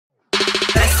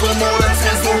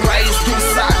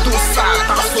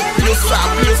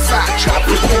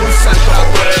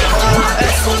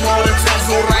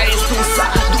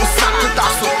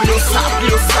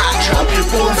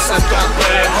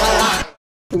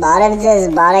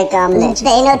Բարև բարեկամներ։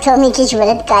 Բենո թող մի քիչ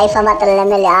վրդ կայֆամա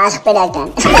տրելնել աղբերական։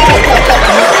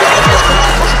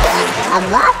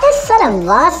 Ավատ է սարը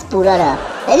վաս բուրարա։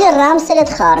 Էլի ռամսել էդ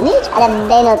խարնիչ։ Արա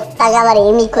Բենո տագավարի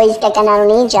իմիքո իսկական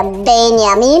անունի ինչա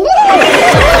Բենյամին։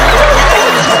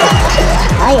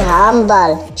 Այ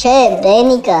համբալ, չէ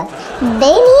Բենիկա։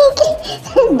 Բենիկ։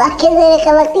 Բակեզերը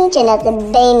խավակտի ինչ են ասել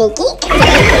Բենիկիկ։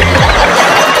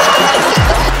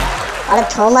 Արա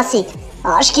Tovmasik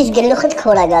Աշկից գլուխդ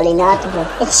քորա գալին ատվում։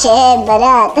 Չէ,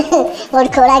 բրատ, որ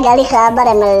քորա գալի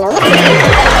խաբար եմ լնում։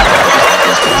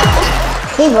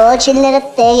 Խի ոչիլները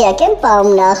տեղյակ են պահում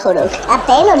նախորոք։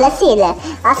 Բենո լսիլ է,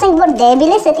 ասենք որ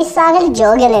դեբիլ ես էտի սաղել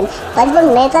ջոգել են, բայց որ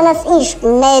մեծանաս ինչ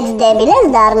մեծ դեբիլ ես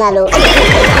դառնալու։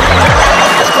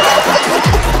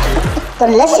 Դու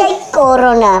լսի այ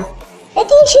կորոնա։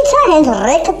 Էդ ինչից է հենց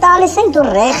ռեքը տալիս ենք դու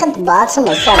ռեխդ բացում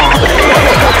ես սարա։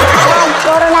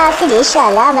 Կորոնա ասիլ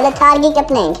իշալա, վլը թարգի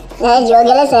կպնենք։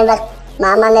 Ջոգել ես են վաղ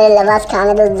մամաները լվաց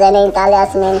կանեդուս ձեն էին տալի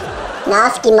ասում են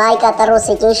Նասկի մայկա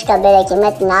տրուսիկ ինչ կա բերեք իմ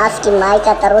էտ նասկի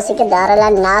մայկա տրուսիկը դարել է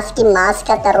նասկի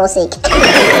մասկա տրուսիկ։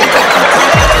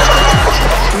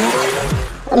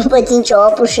 Բայց ինչ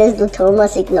ապուշ ես դու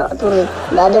Tovmasik նատուրի։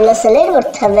 Դա դու լսել էր որ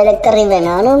թվերը կռիվ են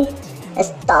անում։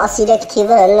 Ես 13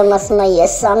 թիվը հլում ասում է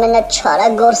ես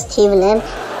ամենաչարագործ թիվն եմ,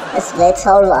 ես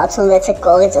 666-ը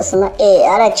կողից ասում է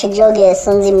արա չջոգի ես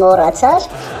ընձի մորացար,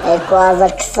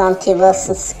 2020 թիվը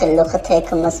գլուխը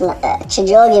թեքում ասում է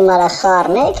չջոգի մարա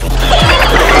խառնեք։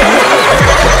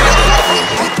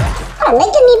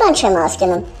 Մեկը մի բան չեմ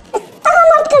ասկենում,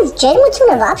 տղամարդկանց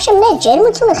ջերմությունը վաբշե մեր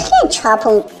ջերմությունը խեն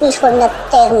չապում ինչ-որ նա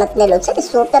տեղ մտնելուց էլի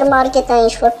սուպերմարկետ է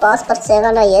ինչ-որ պասպորտ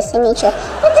սեղան է ես եմ ինչը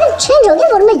չեն ջոգել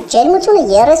որ մեր ջերմությունը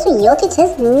 37-ից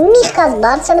հենց մի խազ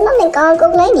բարձրանում է մենք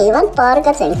անկողնային հիվանդ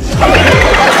պարկացենք։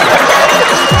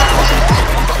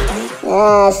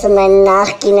 Ասում են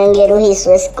նախկին ընկերուհիս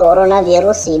ու ես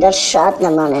կորոնավիրուսը իրար շատ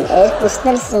նման են, երկուսն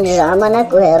էլ ժամանակ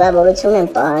ու հեռավորություն են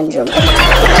պահանջում։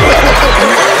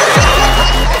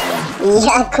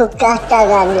 Յակու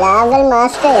կատաղան, լավ էլ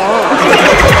մասկա է։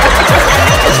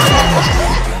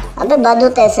 Ապե բա դու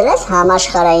տեսել ես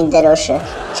համաշխարհային դրոշը։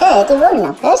 Չէ, էդի որն է,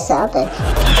 հեսա ապե։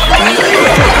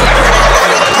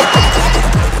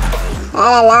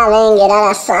 Արա լավ ընկեր,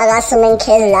 արա սաղ ասում են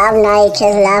քեզ լավ նայի,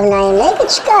 մեկը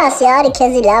չկա ասի, արի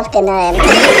քեզի լավ կնայեմ։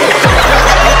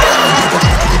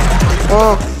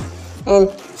 Են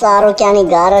Ծառուկյանի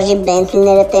գարաժի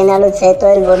բենթլիները տենալուց հետո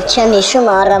էլ որ չեմ հիշում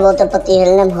առավոտը պտի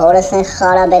հելնեմ հորս են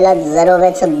խարաբելած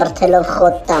 06-ը բրթելով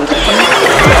խոտ տամ։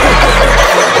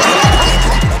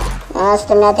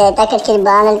 Աստմյատ հետաքրքիր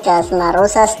բան էլ կասում է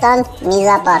Ռուսաստան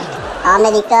միզապարկ,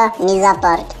 Ամերիկա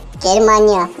միզապարկ,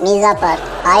 Գերմանիա միզապարկ,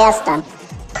 Հայաստան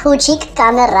փուչիկ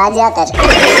կամ ռադիատոր։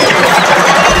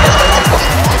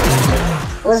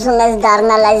 Ուզում ես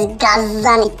դառնալ այս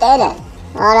գազանի տերը։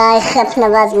 Արա այ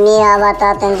խփնված մի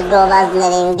հավատա տենց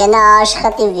գովազդներին, գնա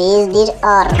աշխատի վիզդիր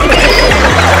առ։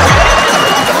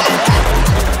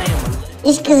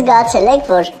 Իսկ զգացել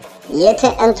եք, որ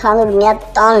եթե ընդհանուր մի հատ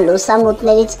տան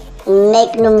լուսամուտներից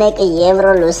մեկն ու մեկը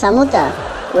եվրո լուսամուտ է,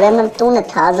 ուրեմն տունը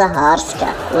թազա հարս կա,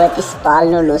 ու էտի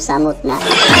սպալն ու լուսամուտն է։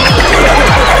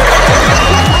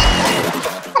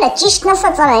 Արա ճիշտն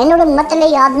ասած արա, այն օրը մտել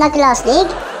էի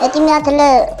ադնակլասնիկ, էտի մի հատ էլ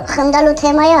խնդալու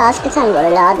թեմայը հասկացան, որ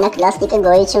էլ ադնակլասնիկը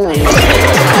գոյություն ունի։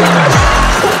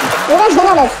 Ուրեմն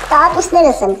գնալ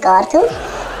ստատուսներս եմ կարդում,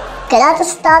 գրածը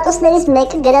ստատուսներից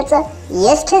մեկը գրածը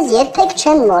ես քեզ երբեք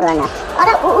չեմ մոռանա։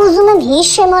 Արա ուզում եմ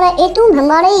հիշեմ, արա էտում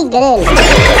հիմար էի գրել։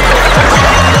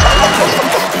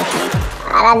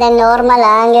 Արա դե նորմալ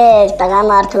անգեր,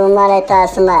 տղամարդու մար էտ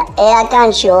ասում է,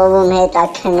 էական չի օվում հետա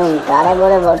քնում,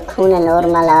 կարևորը որ քունը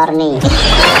նորմալ առնի։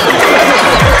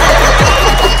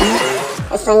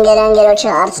 Ես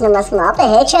ընգերոջը հարցնում ասում ապե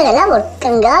հետ չեղել է, որ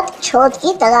կնգատ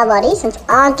չոտքի տղավարի, սենց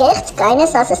անկեղծ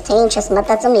կայնես ասես, թե ինչ ես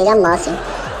մտածում իրա մասին։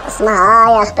 Ասում է,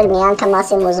 հայ աղբեր մի անգամ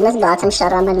ասիմ ուզում ես բացեմ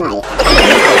շարամը նայ։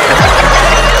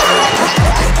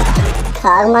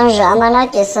 Թաղման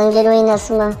ժամանակ ես ընգերուին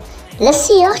ասում է,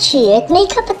 լսի աղջի, էդ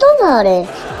մեյքապը տով արե,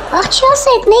 աղջի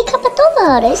ասա էդ մեյքապը տով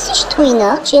արե, ես ինչ թույն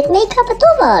աղջի, էդ մեյքապը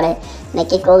տով արե։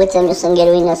 Մեկի կողից եմ ես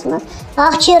ընգերուին ասում է,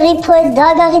 աղջի ռիպո էդ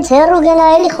դագաղից հեռու գնա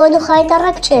էլի խոդու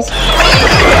խայտարակ չես։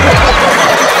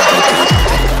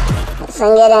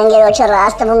 Ընգերոջը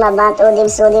ռաստվում է բանտ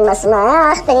ուդիմ ասում է,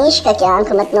 աղբեր ինչ կա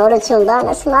կյանքում էդ նորություն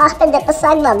բան, ասում է աղբեր դե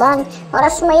պսակվա բան, որ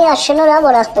ասում է իրա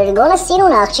շնորհավոր աղբեր, գոնե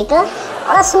սիրուն աղջիկ է,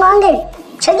 որ ասում է անգեր,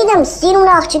 չգիտեմ սիրուն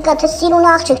աղջիկ է, թե սիրուն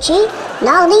աղջիկ չի,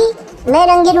 նաղդի մեր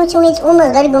ընկերությունից ումը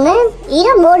գրգում է,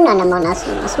 իրա մորն է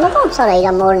նմանացնում, ասում է ոնց արա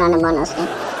իրա մորն է նմանացնում,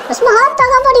 ասում է հա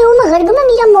տաղավարի ումը գրգում եմ,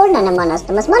 իրա մորն է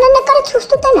նմանացնում, ասում է նկարը ցույց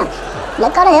տուտենա,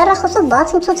 նկարը հեռախոսով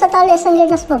բացում ցույց է տալիս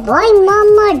ընկերն ասում է վայ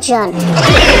մամա ջան։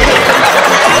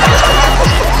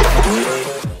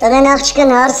 Տնեն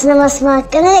աղջիկն հարցնում ասում է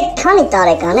կներեք քանի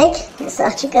տարեկան եք, ես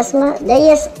աղջիկ ասում է դե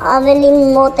ես ավելի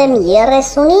մոտ եմ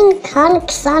 30-ին, քան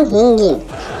 25-ին,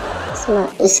 ասում է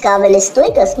իսկ ավելի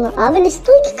ստույգ, ասում է ավելի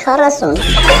ստույգ 40։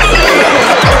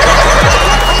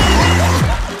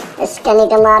 Ես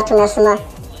կնիկը մարդուն ասում է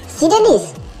սիրելիս,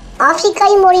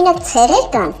 Աֆրիկայում օրինակ ցեղեր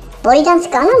կան, որ իրանց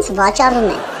կանանց վաճառում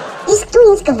են, իսկ դու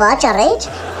ինձ կվաճառեիր։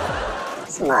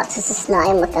 Մարդս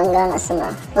նայում մտանգան ասում է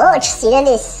ոչ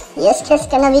սիրելիս, ես քեզ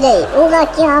կնվիրեի,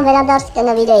 ուղղակի անվերադարձ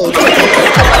կնվիրեի։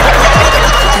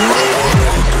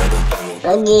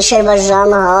 Գիշերվա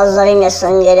ժամը 1000-ին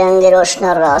ընկերոջն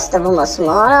ռաստվում ասում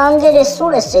արա անգերես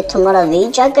ուր ես եթում արա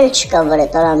վիճակը չկա վրա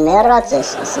տարա մեռած ես,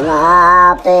 ասում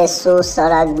ապես ուս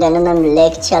արա գնում եմ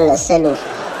լեկցիա լսելու,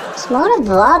 ասում արա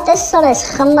վատ ես արա ես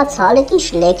խմած հալիք ինչ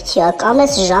լեկցիա, կամ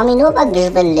ես ժամինով ա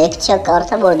գժվել լեկցիա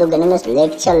կարդա, որ դու գնում ես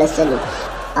լեկցիա լսելու։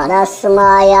 Ասում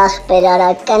այ ախպեր արա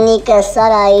կնիկս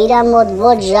արա իրա մոտ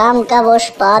ոչ ժամ կա ոչ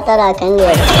պատարակ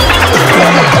ընկեր։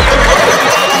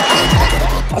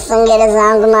 Ես ընկերը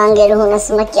զանգում անգերուհուն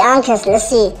ասում է կյանքս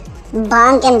լսի,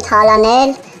 բանկ եմ թալանել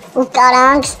ու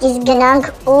կարանք ստից գնանք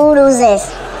ուր ուզես։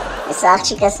 Ես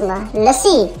աղջիկ ասում է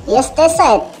լսի, ես տեսա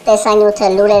էդ տեսանյութը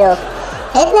լուրերով,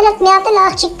 հետներդ մի հատ էլ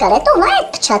աղջիկ կար, հետո վայ էդ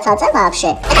փչացած է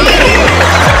վաբշե։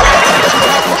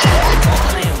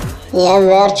 Եվ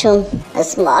վերջում, ես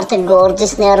մարդը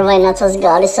գործից ներվայնացած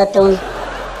գալիս է տուն,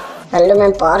 հլում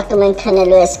են պարկում են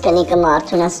քնելու ես կնիկը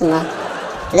մարդուն ասում է,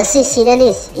 լսի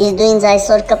սիրելիս, իսկ դու ինձ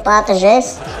այսօր կպատժես,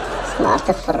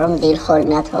 մարդը ֆռում դիլխոր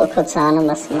մի հատ հոգոց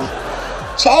անում ասում է,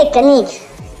 չէ կնիկ,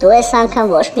 դու ես անգամ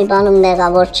ոչ մի բանում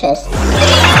մեղավոր չես։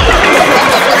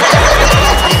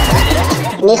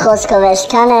 Մի խոսքով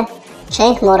էսքան է,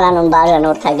 չենք մոռանում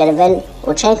բաժանորդագրվել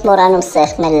ու չենք մոռանում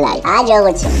սեղմել լայք։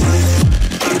 Հաջողություն։